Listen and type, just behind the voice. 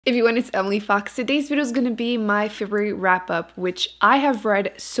Everyone, it's Emily Fox. Today's video is going to be my February wrap-up, which I have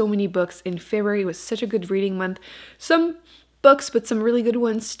read so many books in February. It was such a good reading month. Some books, but some really good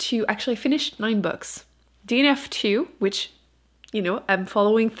ones too. Actually, I finished 9 books. DNF 2, which, you know, I'm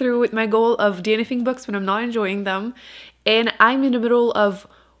following through with my goal of DNFing books when I'm not enjoying them. And I'm in the middle of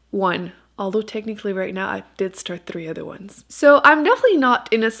 1. Although technically right now I did start 3 other ones. So I'm definitely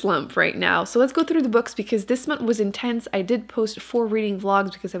not in a slump right now. So let's go through the books because this month was intense. I did post 4 reading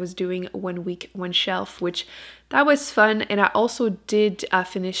vlogs because I was doing 1 week, 1 shelf, which that was fun. And I also did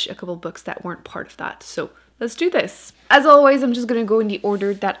finish a couple books that weren't part of that. So let's do this. As always, I'm just going to go in the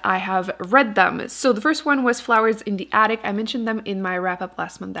order that I have read them. So the first one was Flowers in the Attic. I mentioned them in my wrap up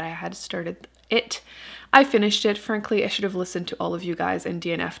last month that I had started it. I finished it. Frankly, I should have listened to all of you guys and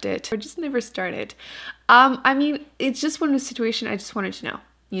DNF'd it. I just never started. I mean, it's just one of the situations I just wanted to know.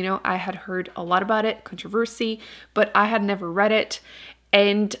 You know, I had heard a lot about it, controversy, but I had never read it.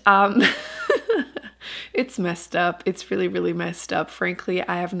 And it's messed up. It's really, really messed up. Frankly,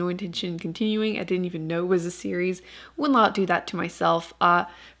 I have no intention in continuing. I didn't even know it was a series. Will not do that to myself.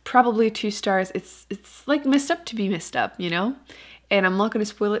 Probably 2 stars. It's like messed up to be messed up, you know? And I'm not going to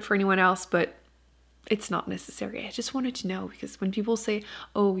spoil it for anyone else, but it's not necessary. I just wanted to know because when people say,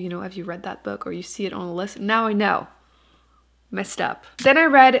 oh, you know, have you read that book or you see it on a list? Now I know. Messed up. Then I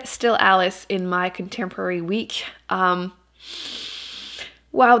read Still Alice in my contemporary week. Wow,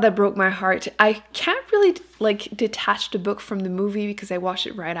 that broke my heart. I can't really like detach the book from the movie because I watched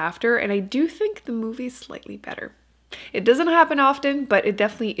it right after, and I do think the movie is slightly better. It doesn't happen often, but it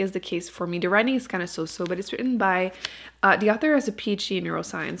definitely is the case for me. The writing is kind of so-so, but it's written by, the author has a PhD in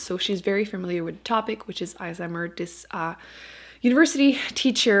neuroscience, so she's very familiar with the topic, which is Alzheimer. This university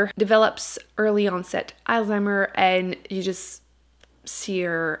teacher develops early onset Alzheimer, and you just see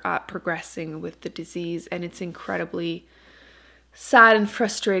her progressing with the disease, and it's incredibly sad and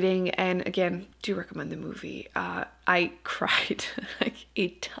frustrating. And again, do recommend the movie. I cried like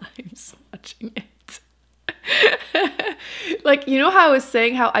 8 times watching it. Like, you know how I was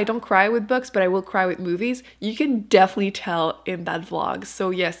saying how I don't cry with books, but I will cry with movies? You can definitely tell in that vlog. So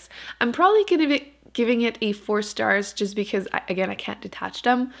yes, I'm probably gonna be giving it a 4 stars just because, again, I can't detach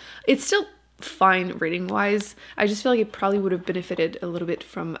them. It's still fine rating wise. I just feel like it probably would have benefited a little bit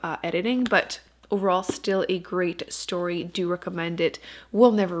from editing, but overall still a great story. Do recommend it.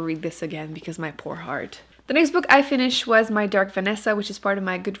 Will never read this again because my poor heart. The next book I finished was My Dark Vanessa, which is part of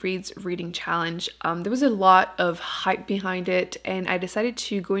my Goodreads reading challenge. There was a lot of hype behind it, and I decided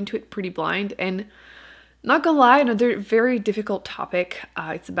to go into it pretty blind. And not gonna lie, another very difficult topic.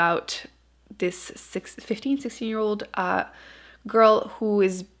 It's about this 16-year-old girl who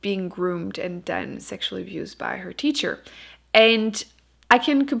is being groomed and then sexually abused by her teacher. And I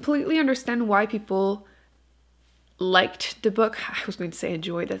can completely understand why people liked the book. I was going to say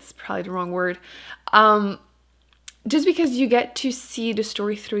enjoy, that's probably the wrong word. Just because you get to see the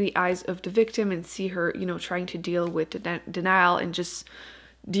story through the eyes of the victim and see her, you know, trying to deal with the denial and just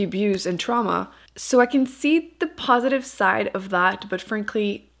the abuse and trauma. So I can see the positive side of that, but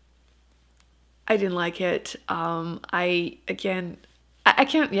frankly, I didn't like it. I can't,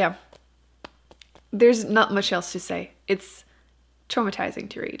 yeah. There's not much else to say. It's traumatizing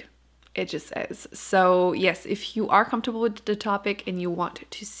to read. It just is. So yes, if you are comfortable with the topic and you want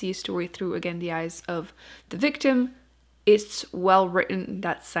to see a story through, again, the eyes of the victim, it's well written in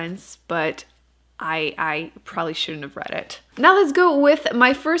that sense, but I probably shouldn't have read it. Now let's go with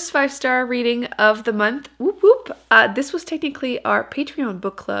my first 5-star reading of the month. Whoop whoop. This was technically our Patreon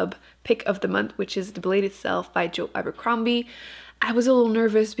book club pick of the month, which is The Blade Itself by Joe Abercrombie. I was a little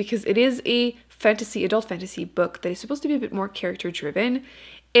nervous because it is a adult fantasy book that is supposed to be a bit more character driven.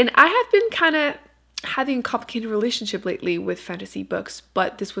 And I have been kind of having a complicated relationship lately with fantasy books,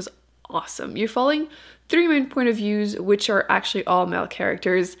 but this was awesome. You're following 3 main point of views, which are actually all male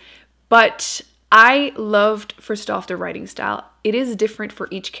characters, but I loved, first off, the writing style. It is different for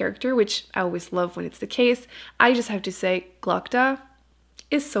each character, which I always love when it's the case. I just have to say, Glokta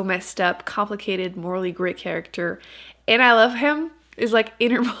is so messed up, complicated, morally great character, and I love him. Is like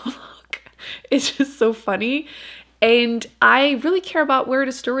inner monologue. It's just so funny. And I really care about where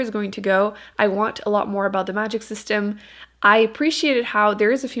the story is going to go. I want a lot more about the magic system. I appreciated how there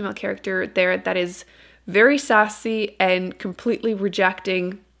is a female character there that is very sassy and completely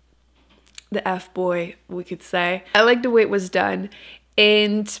rejecting the F-boy, we could say. I like the way it was done,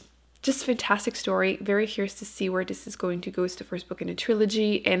 and just fantastic story. Very curious to see where this is going to go. It's the first book in a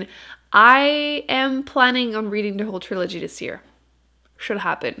trilogy, and I am planning on reading the whole trilogy this year. Should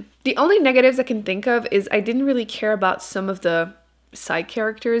happen. The only negatives I can think of is I didn't really care about some of the side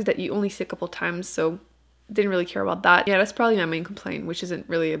characters that you only see a couple times, so didn't really care about that. Yeah, that's probably my main complaint, which isn't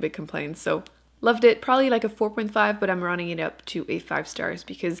really a big complaint. So loved it. Probably like a 4.5, but I'm rounding it up to a 5 stars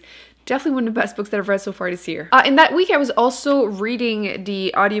because definitely one of the best books that I've read so far this year. In that week, I was also reading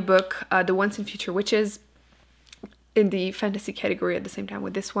the audiobook, The Once and Future Witches, in the fantasy category at the same time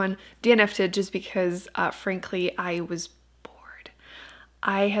with this one. DNF'd it just because, frankly, I was bored.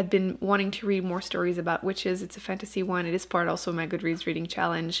 I had been wanting to read more stories about witches. It's a fantasy one. It is part also of my Goodreads reading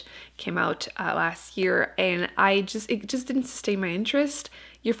challenge. Came out last year, and it just didn't sustain my interest.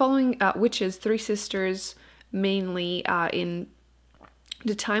 You're following witches, 3 sisters, mainly in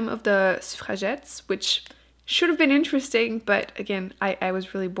the time of the suffragettes, which should have been interesting, but again, I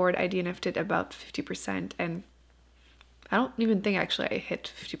was really bored. I DNF'd it about 50%, and I don't even think actually I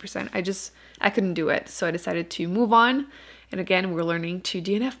hit 50%. I couldn't do it, so I decided to move on. And again, we're learning to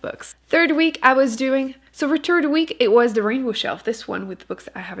DNF books. Third week I was doing, so for third week it was the Rainbow Shelf, this one with books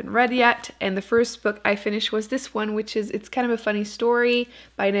that I haven't read yet. And the first book I finished was this one, which is, it's kind of a funny story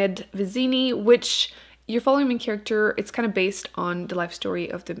by Ned Vizzini, which you're following main character. It's kind of based on the life story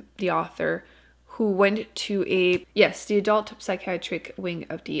of the author, who went to the adult psychiatric wing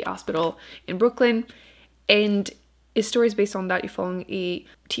of the hospital in Brooklyn. And his story is based on that. You're following a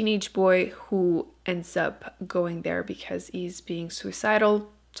teenage boy who ends up going there because he's being suicidal.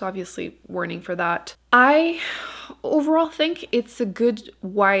 So obviously warning for that. I overall think it's a good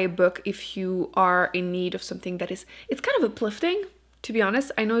YA book if you are in need of something that is, it's kind of uplifting, to be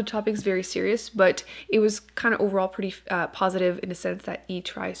honest. I know the topic's very serious, but it was kind of overall pretty positive in the sense that he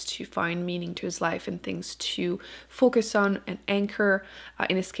tries to find meaning to his life and things to focus on and anchor.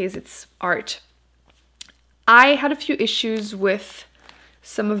 In this case, it's art. I had a few issues with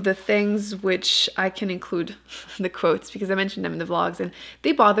some of the things, which I can include the quotes because I mentioned them in the vlogs and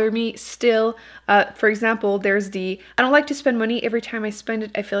they bother me still. For example, there's I don't like to spend money. Every time I spend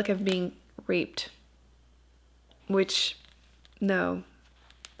it, I feel like I'm being raped. Which, no,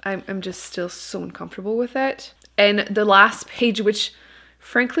 I'm just still so uncomfortable with it. And the last page, which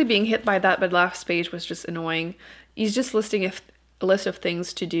frankly being hit by that, but last page was just annoying. He's just listing a list of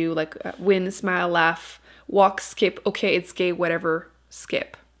things to do, like win, smile, laugh, walk, skip, okay, it's gay, whatever,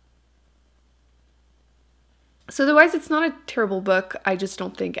 skip. So otherwise, it's not a terrible book. I just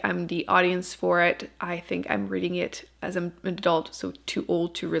don't think I'm the audience for it. I think I'm reading it as I'm an adult, so too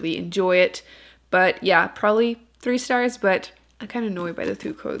old to really enjoy it. But yeah, probably 3 stars, but I'm kind of annoyed by the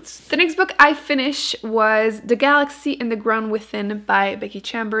 2 quotes. The next book I finished was The Galaxy and the Ground Within by Becky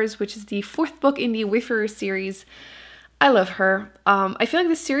Chambers, which is the 4th book in the Wayfarer series. I love her. I feel like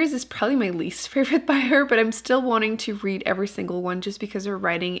this series is probably my least favorite by her, but I'm still wanting to read every single one just because her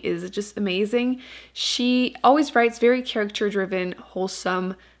writing is just amazing. She always writes very character-driven,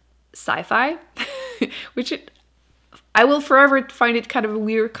 wholesome sci-fi, which I will forever find it kind of a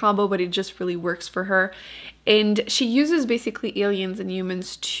weird combo, but it just really works for her. And she uses basically aliens and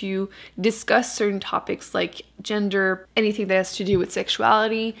humans to discuss certain topics like gender, anything that has to do with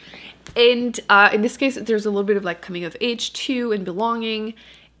sexuality. And in this case, there's a little bit of like coming of age too and belonging.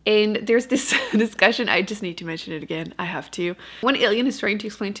 And there's this discussion, I just need to mention it again, I have to. One alien is trying to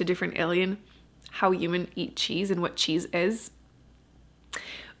explain to a different alien how humans eat cheese and what cheese is,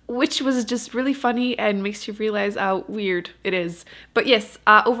 which was just really funny and makes you realize how weird it is. But yes,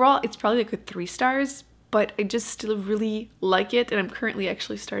 overall, it's probably like a 3 stars, but I just still really like it. And I'm currently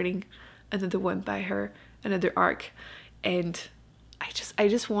actually starting another one by her, another arc. And I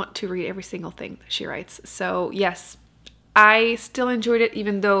just want to read every single thing she writes. So yes, I still enjoyed it,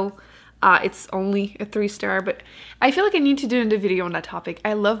 even though it's only a 3 star, but I feel like I need to do another video on that topic.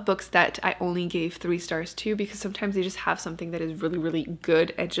 I love books that I only gave 3 stars to because sometimes they just have something that is really, really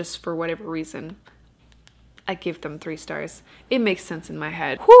good and just for whatever reason, I give them 3 stars. It makes sense in my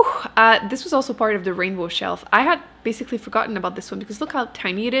head. Whew! This was also part of the Rainbow Shelf. I had basically forgotten about this one because look how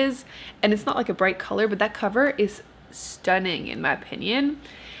tiny it is, and it's not like a bright color, but that cover is stunning in my opinion.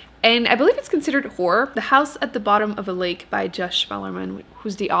 And I believe it's considered horror. The House at the Bottom of a Lake by Josh Malerman,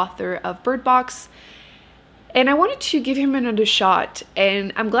 who's the author of Bird Box. And I wanted to give him another shot,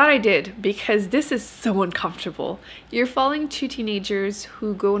 and I'm glad I did because this is so uncomfortable. You're following 2 teenagers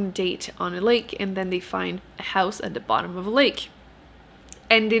who go on a date on a lake, and then they find a house at the bottom of a lake.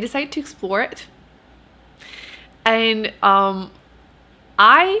 And they decide to explore it. And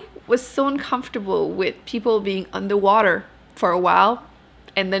I was so uncomfortable with people being underwater for a while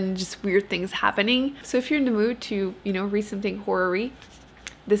and then just weird things happening. So if you're in the mood to, you know, read something horror-y,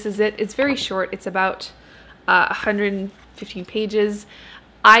 this is it. It's very short. It's about 115 pages.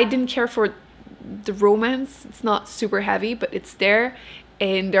 I didn't care for the romance. It's not super heavy, but it's there.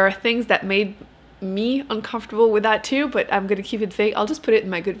 And there are things that made me uncomfortable with that too, but I'm gonna keep it vague. I'll just put it in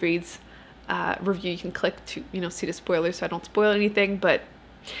my Goodreads review you can click to, you know, see the spoilers so I don't spoil anything. But,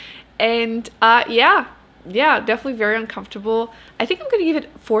 and yeah, definitely very uncomfortable. I think I'm gonna give it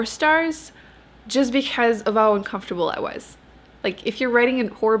 4 stars just because of how uncomfortable I was. Like, if you're writing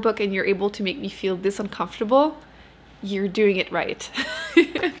a horror book and you're able to make me feel this uncomfortable, you're doing it right.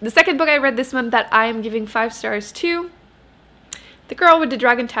 The second book I read this month that I am giving 5 stars to, The Girl with the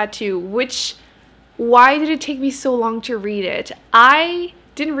Dragon Tattoo, which, why did it take me so long to read it? I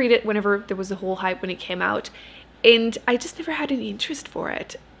didn't read it whenever there was the whole hype when it came out, and I just never had any interest for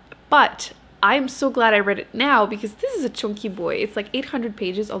it. But I'm so glad I read it now because this is a chunky boy. It's like 800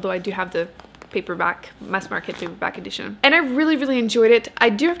 pages, although I do have the paperback, mass market paperback edition. And I really enjoyed it. I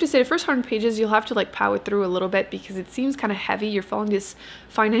do have to say the first 100 pages you'll have to like power through a little bit because it seems kind of heavy. You're following this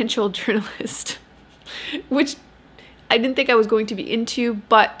financial journalist, which I didn't think I was going to be into,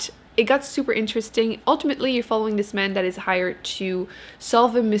 but it got super interesting. Ultimately, you're following this man that is hired to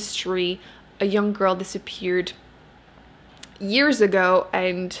solve a mystery. A young girl disappeared years ago,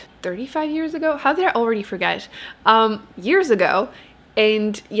 and 35 years ago? How did I already forget? Years ago.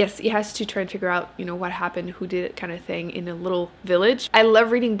 And yes, he has to try and figure out, you know, what happened, who did it kind of thing in a little village. I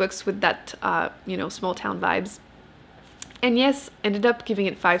love reading books with that, you know, small town vibes. And yes, ended up giving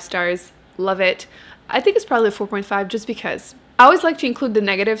it 5 stars. Love it. I think it's probably a 4.5 just because. I always like to include the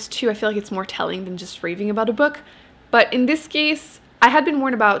negatives too. I feel like it's more telling than just raving about a book. But in this case, I had been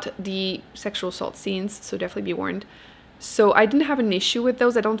warned about the sexual assault scenes, so definitely be warned. So I didn't have an issue with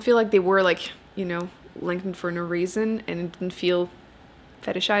those. I don't feel like they were like, you know, lengthened for no reason, and it didn't feel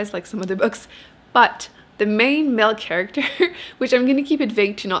fetishized like some other books. But the main male character, which I'm gonna keep it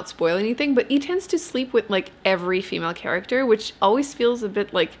vague to not spoil anything, but he tends to sleep with like every female character, which always feels a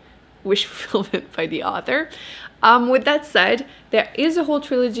bit like wish fulfillment by the author. With that said, there is a whole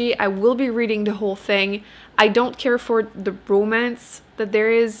trilogy. I will be reading the whole thing. I don't care for the romance that there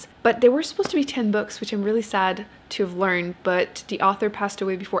is, but there were supposed to be 10 books, which I'm really sad to have learned, but the author passed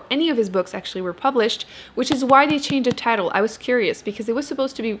away before any of his books actually were published, which is why they changed the title. I was curious because it was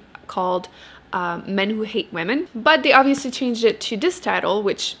supposed to be called Men Who Hate Women, but they obviously changed it to this title,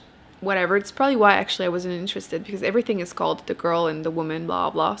 which, whatever, it's probably why actually I wasn't interested, because everything is called The Girl and the Woman, blah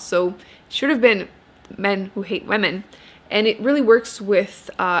blah, so it should have been Men Who Hate Women. And it really works with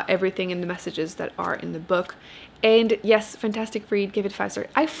everything and the messages that are in the book. And yes, fantastic read, give it 5 stars.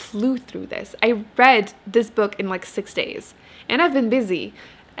 I flew through this. I read this book in like 6 days, and I've been busy,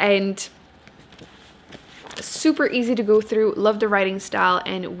 and super easy to go through. Love the writing style,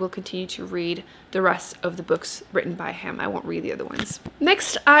 and will continue to read the rest of the books written by him. I won't read the other ones.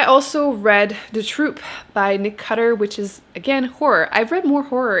 Next, I also read The Troop by Nick Cutter, which is, again, horror. I've read more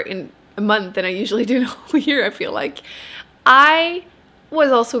horror in a month than I usually do in a whole year, I feel like. I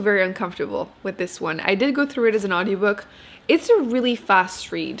was also very uncomfortable with this one. I did go through it as an audiobook. It's a really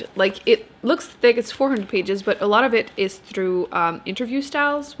fast read. Like, it looks thick, it's 400 pages, but a lot of it is through interview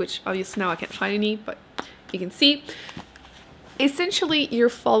styles, which obviously now I can't find any, but you can see. Essentially, you're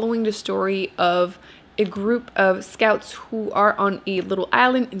following the story of a group of scouts who are on a little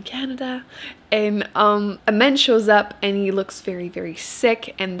island in Canada, and a man shows up and he looks very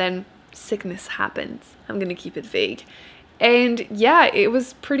sick, and then sickness happens. I'm gonna keep it vague. And yeah, it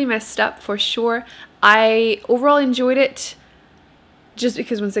was pretty messed up for sure. I overall enjoyed it just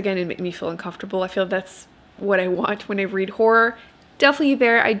because, once again, it made me feel uncomfortable. I feel that's what I want when I read horror. Definitely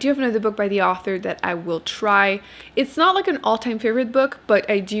there. I do have another book by the author that I will try. It's not like an all-time favorite book, but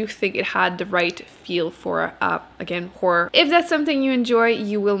I do think it had the right feel for, again, horror. If that's something you enjoy,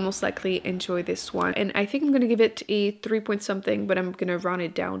 you will most likely enjoy this one. And I think I'm going to give it a 3 point something, but I'm going to round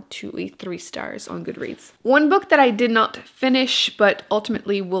it down to a 3 stars on Goodreads. One book that I did not finish, but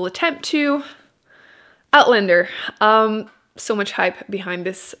ultimately will attempt to, Outlander. So much hype behind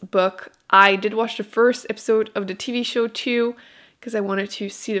this book. I did watch the first episode of the TV show too, because I wanted to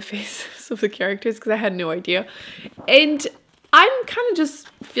see the faces of the characters, because I had no idea. And I'm kind of just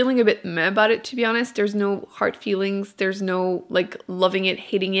feeling a bit meh about it, to be honest. There's no hard feelings. There's no, like, loving it,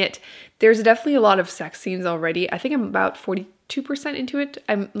 hating it. There's definitely a lot of sex scenes already. I think I'm about 42% into it.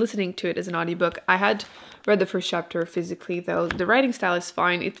 I'm listening to it as an audiobook. I had read the first chapter physically, though. The writing style is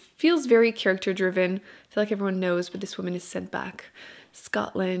fine. It feels very character-driven. I feel like everyone knows, but this woman is sent back to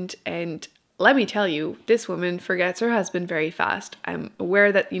Scotland, and let me tell you, this woman forgets her husband very fast. I'm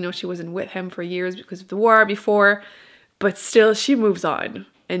aware that, you know, she wasn't with him for years because of the war before, but still she moves on.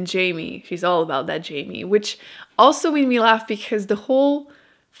 And Jamie, she's all about that Jamie, which also made me laugh because the whole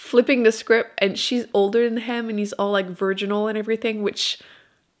flipping the script, and she's older than him and he's all like virginal and everything, which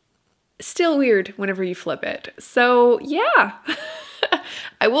is still weird whenever you flip it. So yeah,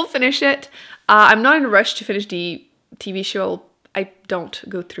 I will finish it. I'm not in a rush to finish the TV show. I don't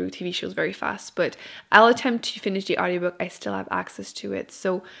go through TV shows very fast, but I'll attempt to finish the audiobook. I still have access to it.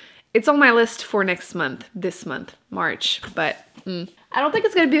 So it's on my list for next month, this month, March, but I don't think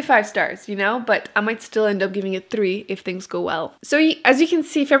it's going to be 5 stars, you know, but I might still end up giving it 3 if things go well. So as you can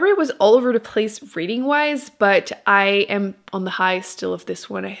see, February was all over the place reading wise, but I am on the high still of this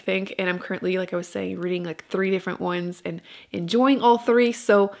one, I think. And I'm currently, like I was saying, reading like 3 different ones and enjoying all 3.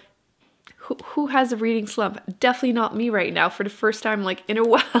 So who has a reading slump? Definitely not me right now. For the first time like in a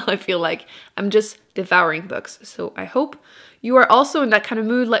while, I feel like I'm just devouring books. So I hope you are also in that kind of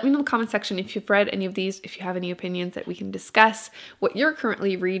mood. Let me know in the comment section if you've read any of these, if you have any opinions that we can discuss, what you're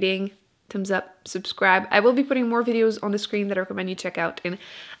currently reading. Thumbs up, subscribe. I will be putting more videos on the screen that I recommend you check out. And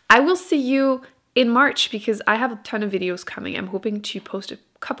I will see you in March because I have a ton of videos coming. I'm hoping to post a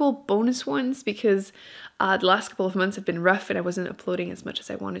couple bonus ones because the last couple of months have been rough and I wasn't uploading as much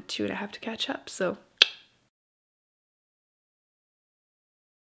as I wanted to and I have to catch up. So